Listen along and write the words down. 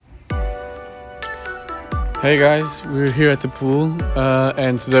Hey guys, we're here at the pool,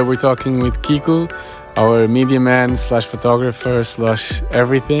 and today we're talking with Kiku, our media man slash photographer slash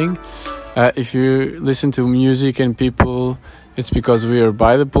everything. If you listen to music and people, it's because we are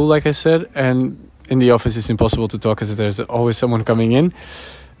by the pool, like I said, and in the office it's impossible to talk as there's always someone coming in.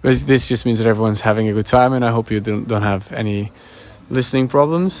 But this just means that everyone's having a good time, and I hope you don't have any listening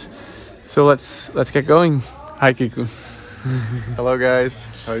problems. So let's get going. Hi Kiku. Hello guys,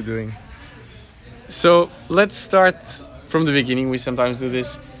 how are you doing? So let's start from the beginning. We sometimes do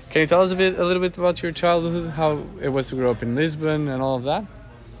this. Can you tell us a little bit about your childhood, how it was to grow up in Lisbon and all of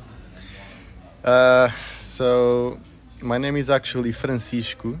that? So my name is actually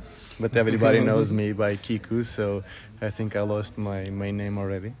Francisco, but everybody knows me by Kiku, so I think I lost my name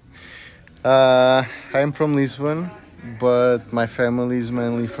already. I'm from Lisbon, but my family is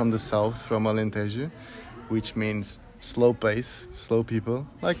mainly from the south, from Alentejo, which means slow pace, slow people.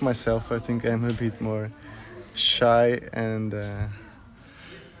 Like myself, I think I'm a bit more shy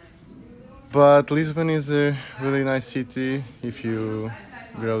but Lisbon is a really nice city if you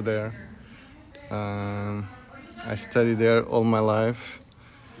grow there. I studied there all my life.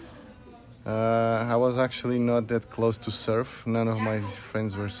 I was actually not that close to surf. None of my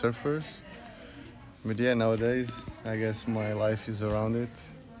friends were surfers. But yeah, nowadays, I guess my life is around it.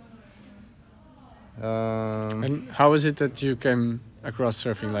 And how was it that you came across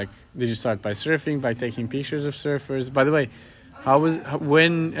surfing? Like, did you start by surfing, by taking pictures of surfers? By the way,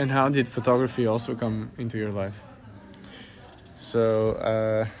 when and how did photography also come into your life? So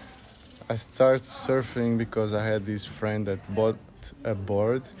I started surfing because I had this friend that bought a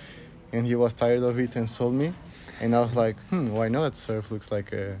board and he was tired of it and sold me. And I was like, why not? Surf looks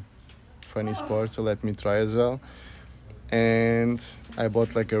like a funny sport, so let me try as well. And I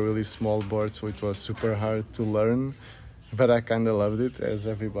bought like a really small board, so it was super hard to learn, but I kind of loved it, as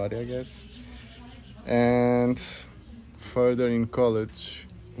everybody, I guess. And further in college,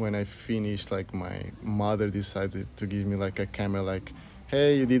 when I finished, like my mother decided to give me like a camera, like,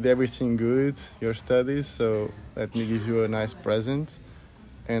 hey, you did everything good, your studies, so let me give you a nice present.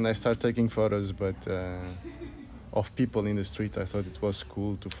 And I started taking photos, but of people in the street. I thought it was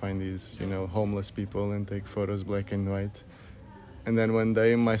cool to find these, homeless people and take photos black and white. And then one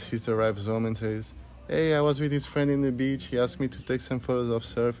day my sister arrives home and says, hey, I was with his friend in the beach. He asked me to take some photos of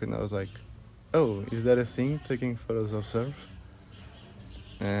surf. And I was like, oh, is that a thing, taking photos of surf?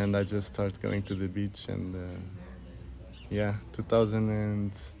 And I just started going to the beach and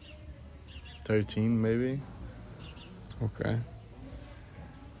 2013 maybe. Okay.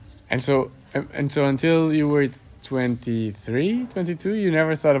 And so until you were 23, 22, you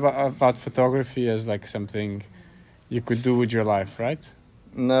never thought about photography as like something you could do with your life, right?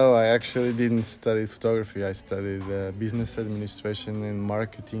 No, I actually didn't study photography. I studied business administration and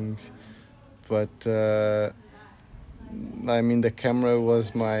marketing. But the camera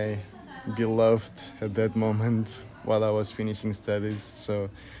was my beloved at that moment while I was finishing studies. So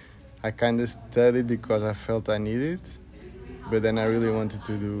I kind of studied because I felt I needed it. But then I really wanted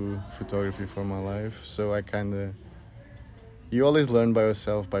to do photography for my life, so you always learn by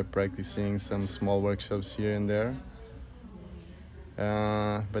yourself by practicing some small workshops here and there.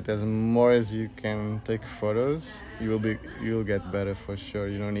 But as more as you can take photos, you'll get better for sure.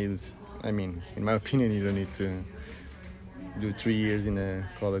 You don't need, in my opinion, you don't need to do 3 years in a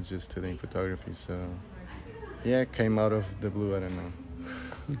college just studying photography. So yeah, it came out of the blue, I don't know.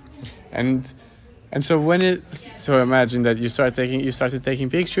 And so imagine that you started taking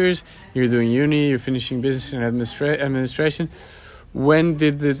pictures, you're doing uni, you're finishing business and administration. When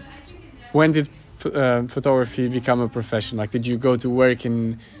did photography become a profession? Like, did you go to work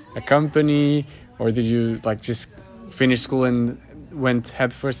in a company, or did you like just finish school and went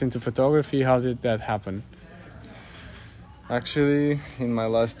headfirst into photography? How did that happen? Actually, in my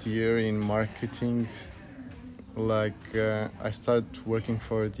last year in marketing, I started working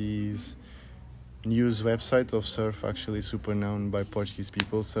for these news website of surf, actually super known by Portuguese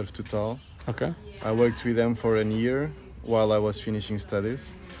people, Surf Total. Okay. I worked with them for a year while I was finishing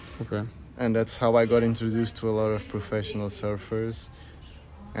studies. Okay. And that's how I got introduced to a lot of professional surfers.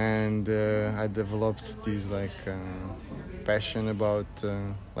 And I developed this passion about,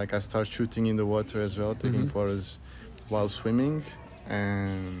 I started shooting in the water as well, taking photos while swimming.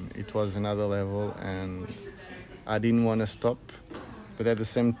 And it was another level and I didn't want to stop. But at the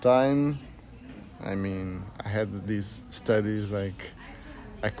same time, I had these studies, I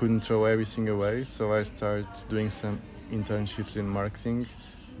couldn't throw everything away, so I started doing some internships in marketing,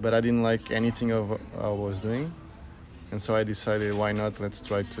 but I didn't like anything of what I was doing, and so I decided, why not, let's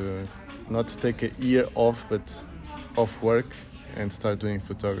try to not take a year off, but off work and start doing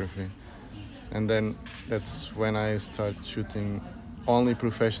photography. And then that's when I started shooting only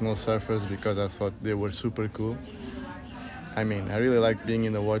professional surfers because I thought they were super cool. I mean, I really like being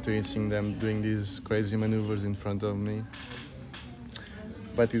in the water and seeing them doing these crazy maneuvers in front of me.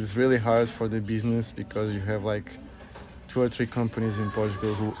 But it's really hard for the business because you have like 2 or 3 companies in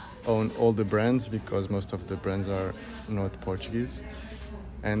Portugal who own all the brands, because most of the brands are not Portuguese.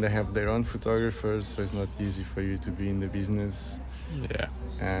 And they have their own photographers, so it's not easy for you to be in the business. Yeah.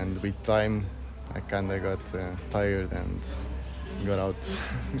 And with time, I kind of got tired and got out.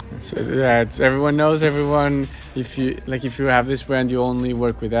 So yeah, everyone knows everyone. If you have this brand, you only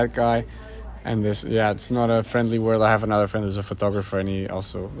work with that guy, and it's not a friendly world. I have another friend who's a photographer, and he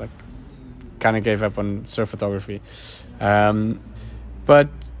also like kind of gave up on surf photography. But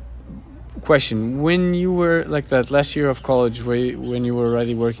question: when you were like that last year of college, when you were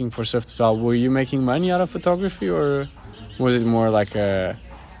already working for Surf Total, were you making money out of photography, or was it more like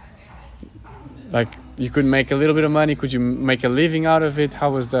you could make a little bit of money? Could you make a living out of it? How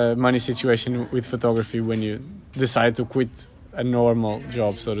was the money situation with photography when you decided to quit a normal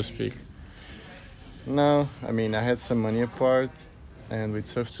job, so to speak? No, I mean, I had some money apart, and with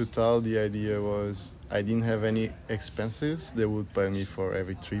Surf Total, the idea was I didn't have any expenses. They would pay me for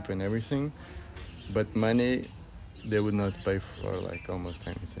every trip and everything, but money, they would not pay for like almost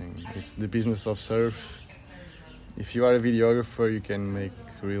anything. It's the business of surf. If you are a videographer, you can make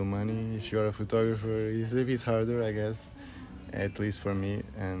real money. If you are a photographer, it's a bit harder, I guess, at least for me.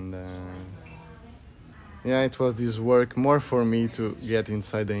 And it was this work more for me to get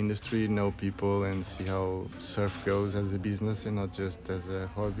inside the industry, know people, and see how surf goes as a business and not just as a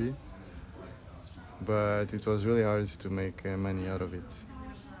hobby. But it was really hard to make money out of it.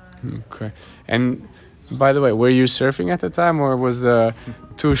 Okay. And by the way, were you surfing at the time, or was the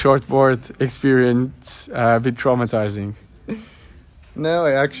too short board experience a bit traumatizing? No,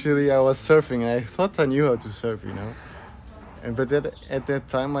 I was surfing, and I thought I knew how to surf, But at that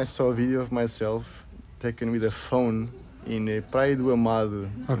time, I saw a video of myself taken with a phone in Praia do Amado,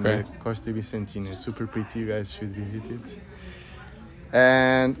 in Costa Vicentina. Super pretty, you guys should visit it.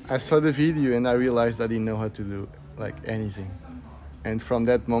 And I saw the video, and I realized I didn't know how to do like anything. And from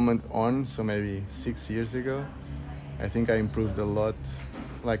that moment on, so maybe 6 years ago, I think I improved a lot.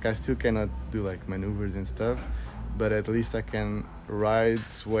 Like, I still cannot do like maneuvers and stuff, but at least I can ride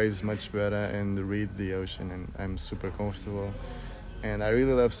waves much better and read the ocean, and I'm super comfortable. And I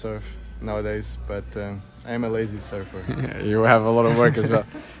really love surf nowadays, but I'm a lazy surfer. You have a lot of work as well.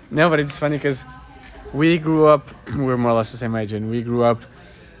 No, but it's funny because we're more or less the same age, and we grew up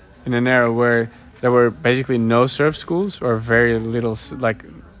in an era where there were basically no surf schools, or very little, like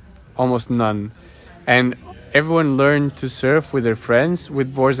almost none. And everyone learned to surf with their friends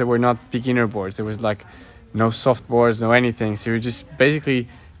with boards that were not beginner boards. There was like no soft boards, no anything. So you're just basically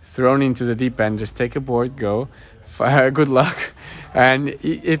thrown into the deep end. Just take a board, go. Good luck. And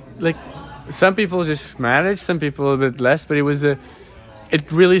it like some people just managed, some people a bit less, but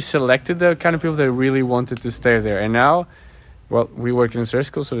it really selected the kind of people that really wanted to stay there. And now, well, we work in a surf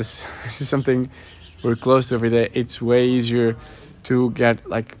school, so this is something we're close to every day. It's way easier to get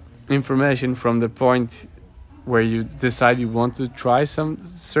like information from the point where you decide you want to try some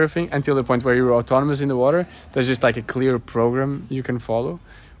surfing until the point where you're autonomous in the water. There's just like a clear program you can follow.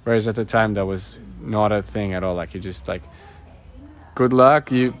 Whereas at the time that was not a thing at all. Like, you just like, good luck.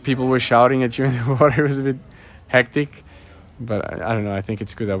 People were shouting at you in the water. It was a bit hectic. But I don't know, I think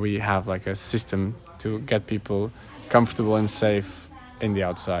it's good that we have like a system to get people comfortable and safe in the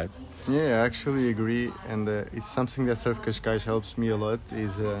outside. Yeah, I actually agree, and it's something that Surf Cascais helps me a lot.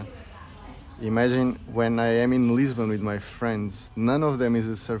 Is imagine when I am in Lisbon with my friends, none of them is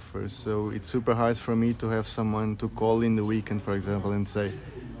a surfer, so it's super hard for me to have someone to call in the weekend, for example, and say,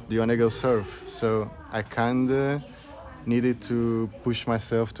 do you want to go surf? So I kinda needed to push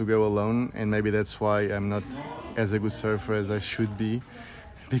myself to go alone, and maybe that's why I'm not as a good surfer as I should be,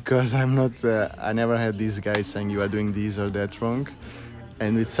 because I'm not. I never had these guys saying you are doing this or that wrong.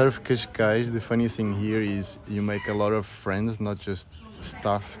 And with Surf Cascais, the funny thing here is you make a lot of friends, not just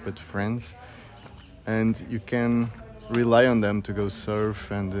staff, but friends. And you can rely on them to go surf,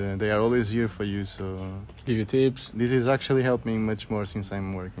 and they are always here for you. So give you tips. This is actually helping much more since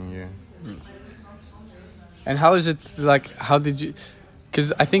I'm working here. And how is it like? How did you?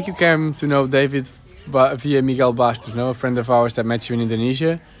 Because I think you came to know David via Miguel Bastos, a friend of ours that met you in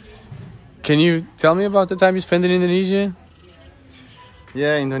Indonesia. Can you tell me about the time you spent in Indonesia?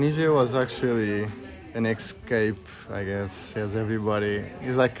 Yeah, Indonesia was actually an escape, I guess, as everybody.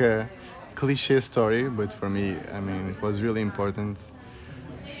 It's like a cliche story, but for me, I mean, it was really important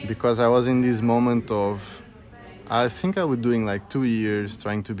because I was in this moment of I think I was doing like 2 years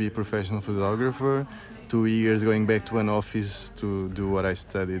trying to be a professional photographer, 2 years going back to an office to do what I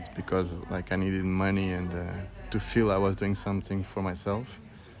studied because like I needed money and to feel I was doing something for myself.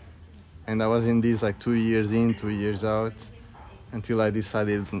 And I was in this like 2 years in, 2 years out, until I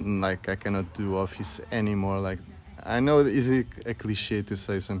decided like I cannot do office anymore. Like I know it's a cliche to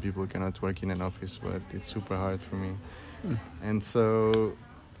say some people cannot work in an office, but it's super hard for me. And so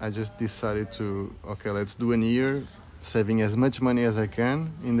I just decided to, okay, let's do a year, saving as much money as I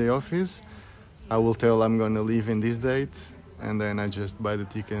can in the office. I will tell I'm gonna leave in this date, and then I just buy the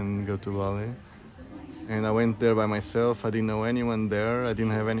ticket and go to Bali. And I went there by myself. I didn't know anyone there. I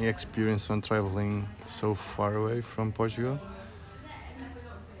didn't have any experience on traveling so far away from Portugal.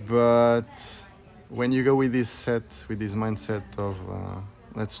 But when you go with this mindset of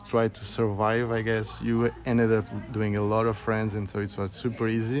let's try to survive, I guess, you ended up doing a lot of friends, and so it was super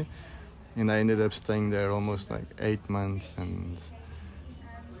easy. And I ended up staying there almost like 8 months, and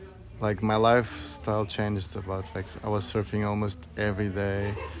like my lifestyle changed about like I was surfing almost every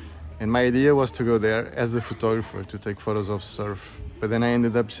day. And my idea was to go there as a photographer to take photos of surf. But then I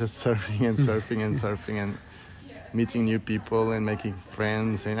ended up just surfing and surfing and surfing and meeting new people and making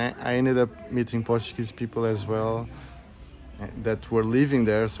friends. And I ended up meeting Portuguese people as well that were living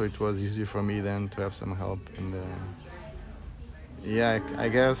there. So it was easy for me then to have some help. And yeah, I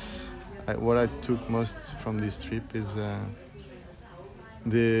guess what I took most from this trip is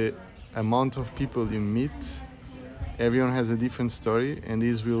the amount of people you meet. Everyone has a different story, and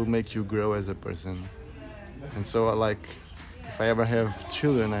this will make you grow as a person. And so, like, if I ever have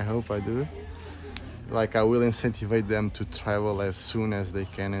children, I hope I do, like, I will incentivize them to travel as soon as they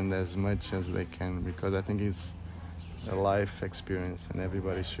can and as much as they can, because I think it's a life experience, and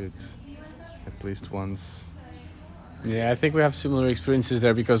everybody should at least once. Yeah, I think we have similar experiences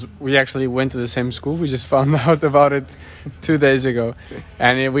there because we actually went to the same school. We just found out about it 2 days ago.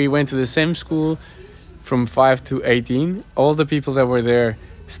 And we went to the same school from 5 to 18. All the people that were there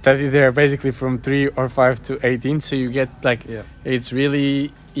studied there basically from 3 or 5 to 18. So you get like, It's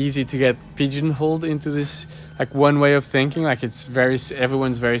really easy to get pigeonholed into this like one way of thinking. Like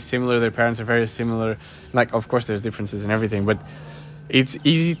everyone's very similar. Their parents are very similar. Like, of course there's differences and everything, but it's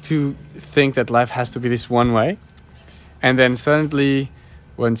easy to think that life has to be this one way. And then suddenly,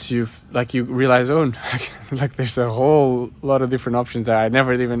 once you realize, oh, like there's a whole lot of different options that I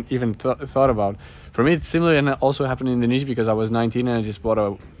never even thought about. For me, it's similar, and it also happened in Indonesia because I was 19 and I just bought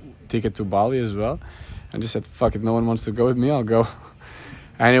a ticket to Bali as well, and just said, "Fuck it, no one wants to go with me, I'll go."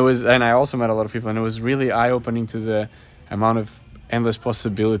 And I also met a lot of people, and it was really eye-opening to the amount of endless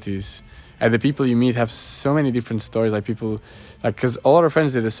possibilities. And the people you meet have so many different stories. Like people, because all our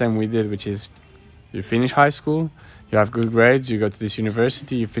friends did the same we did, which is you finish high school. You have good grades, you go to this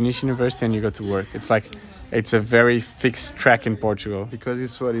university, you finish university, and you go to work. It's a very fixed track in Portugal. Because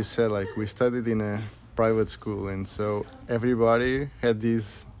it's what you said, like we studied in a private school, and so everybody had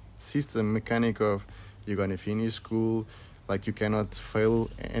this system mechanic of you're going to finish school, like you cannot fail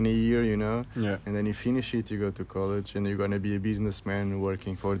any year, you know? Yeah. And then you finish it, you go to college, and you're going to be a businessman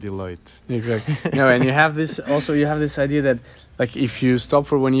working for Deloitte. Exactly. No, and you have this idea that like if you stop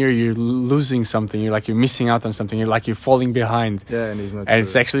for 1 year, you're losing something. You're missing out on something. You're falling behind. Yeah, and it's not. And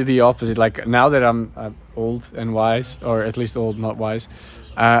it's actually the opposite. Like now that I'm old and wise, or at least old, not wise,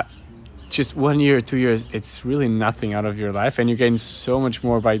 just 1 year, 2 years, it's really nothing out of your life, and you gain so much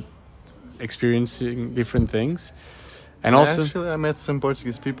more by experiencing different things. And also, actually, I met some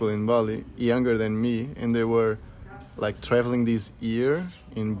Portuguese people in Bali, younger than me, and they were like traveling this year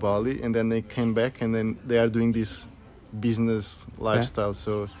in Bali, and then they came back, and then they are doing this business lifestyle. Yeah.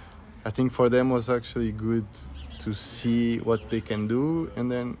 So I think for them was actually good to see what they can do, and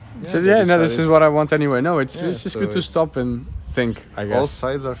then this is what I want anyway. No, it's just good to stop and think, I guess. All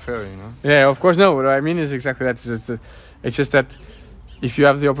sides are fair, you know. Yeah, of course. No, what I mean is exactly that. It's just that if you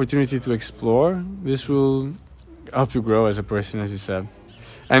have the opportunity to explore, this will help you grow as a person, as you said.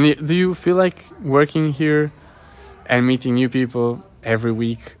 And do you feel like working here and meeting new people every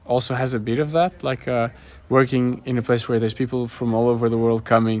week also has a bit of that? Like working in a place where there's people from all over the world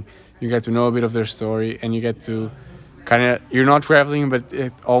coming, you get to know a bit of their story, and you get to you're not traveling, but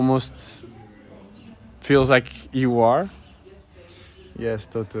it almost feels like you are. Yes,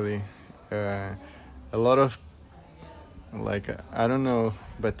 totally. A lot of, I don't know,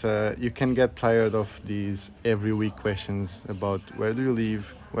 but you can get tired of these every week questions about where do you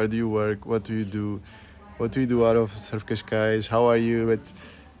live, where do you work, what do you do out of Surf Cascais, how are you? But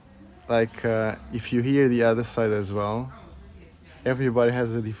if you hear the other side as well, everybody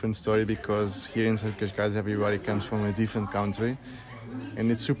has a different story, because here in Surf Cascais everybody comes from a different country,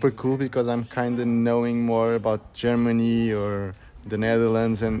 and it's super cool because I'm kind of knowing more about Germany or the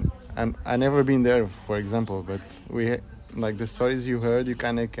Netherlands, and I never been there, for example, but like the stories you heard, you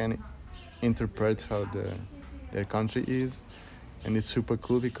kind of can interpret how their country is, and it's super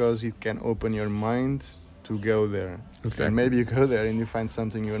cool because it can open your mind to go there. Exactly. And maybe you go there and you find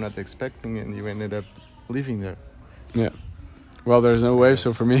something you're not expecting, and you ended up living there. Yeah. Well, there's no wave,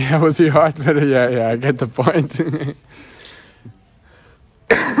 so for me that would be hard. But yeah, I get the point.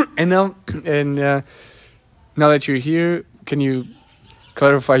 And now that you're here, can you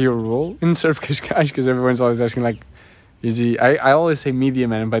clarify your role in Surf Cascais? Because everyone's always asking, like, is he? I always say media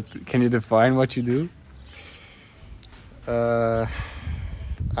man, but can you define what you do? I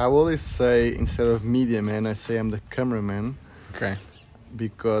always say, instead of media man, I say I'm the cameraman. Okay.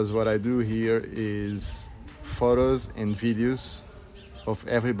 Because what I do here is photos and videos of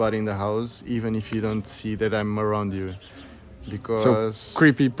everybody in the house, even if you don't see that I'm around you. Because so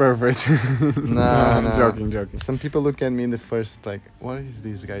creepy pervert. Nah, I'm joking. Some people look at me in the first like, what is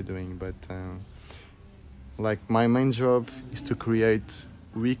this guy doing? But like my main job is to create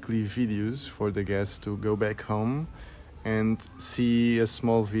weekly videos for the guests to go back home and see a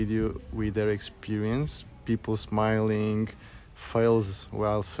small video with their experience, people smiling, fails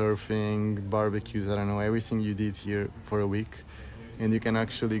while surfing, barbecues, I don't know, everything you did here for a week, and you can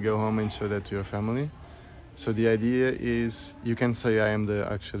actually go home and show that to your family. So the idea is, you can say I am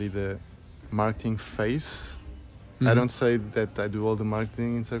actually the marketing face. Mm-hmm. I don't say that I do all the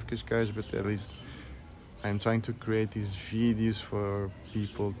marketing in Surf Cascais, but at least I'm trying to create these videos for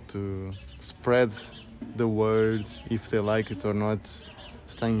people to spread the word, if they like it or not,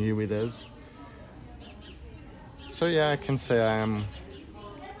 staying here with us. So yeah, I can say I am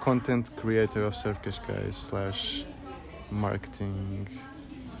content creator of Surf Cascais / marketing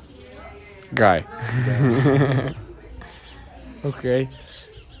guy. Okay.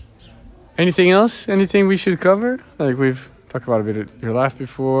 Anything else? Anything we should cover? Like, we've talked about a bit of your life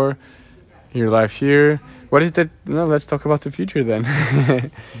before, your life here. What is it that... No, let's talk about the future then.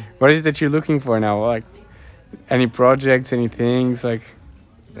 What is it that you're looking for now? Like, any projects, any things? Like,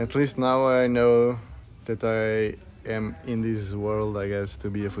 at least now I know that I am in this world, I guess, to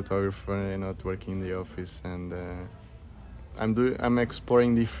be a photographer and not working in the office. And I'm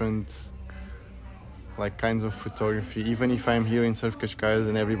exploring different like kinds of photography. Even if I'm here in Surf Cascais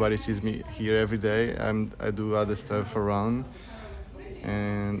and everybody sees me here every day, I do other stuff around.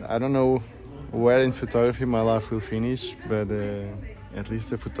 And I don't know where in photography my life will finish, but at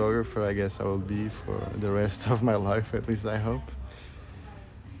least a photographer, I guess I will be for the rest of my life, at least I hope.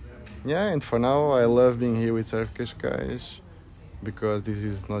 Yeah, and for now I love being here with Surf Cascais, because this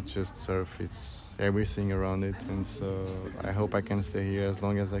is not just surf, it's everything around it, and so I hope I can stay here as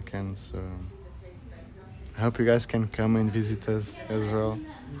long as I can. So I hope you guys can come and visit us as well,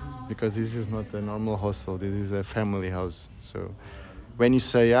 because this is not a normal hostel, this is a family house. So when you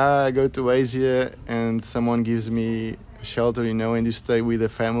say, I go to Asia and someone gives me shelter, you know, and you stay with a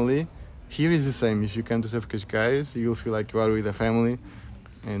family, here is the same. If you come to Surf Cascais, you'll feel like you are with a family,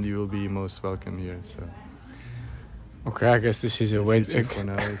 and you will be most welcome here. So okay, I guess this is a way for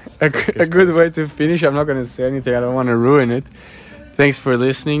now, a good way to finish. I'm not going to say anything, I don't want to ruin it. Thanks for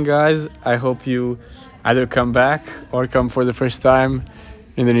listening, guys. I hope you either come back or come for the first time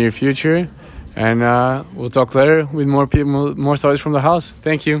in the near future. And we'll talk later with more people, more stories from the house.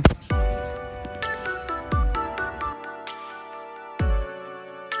 Thank you.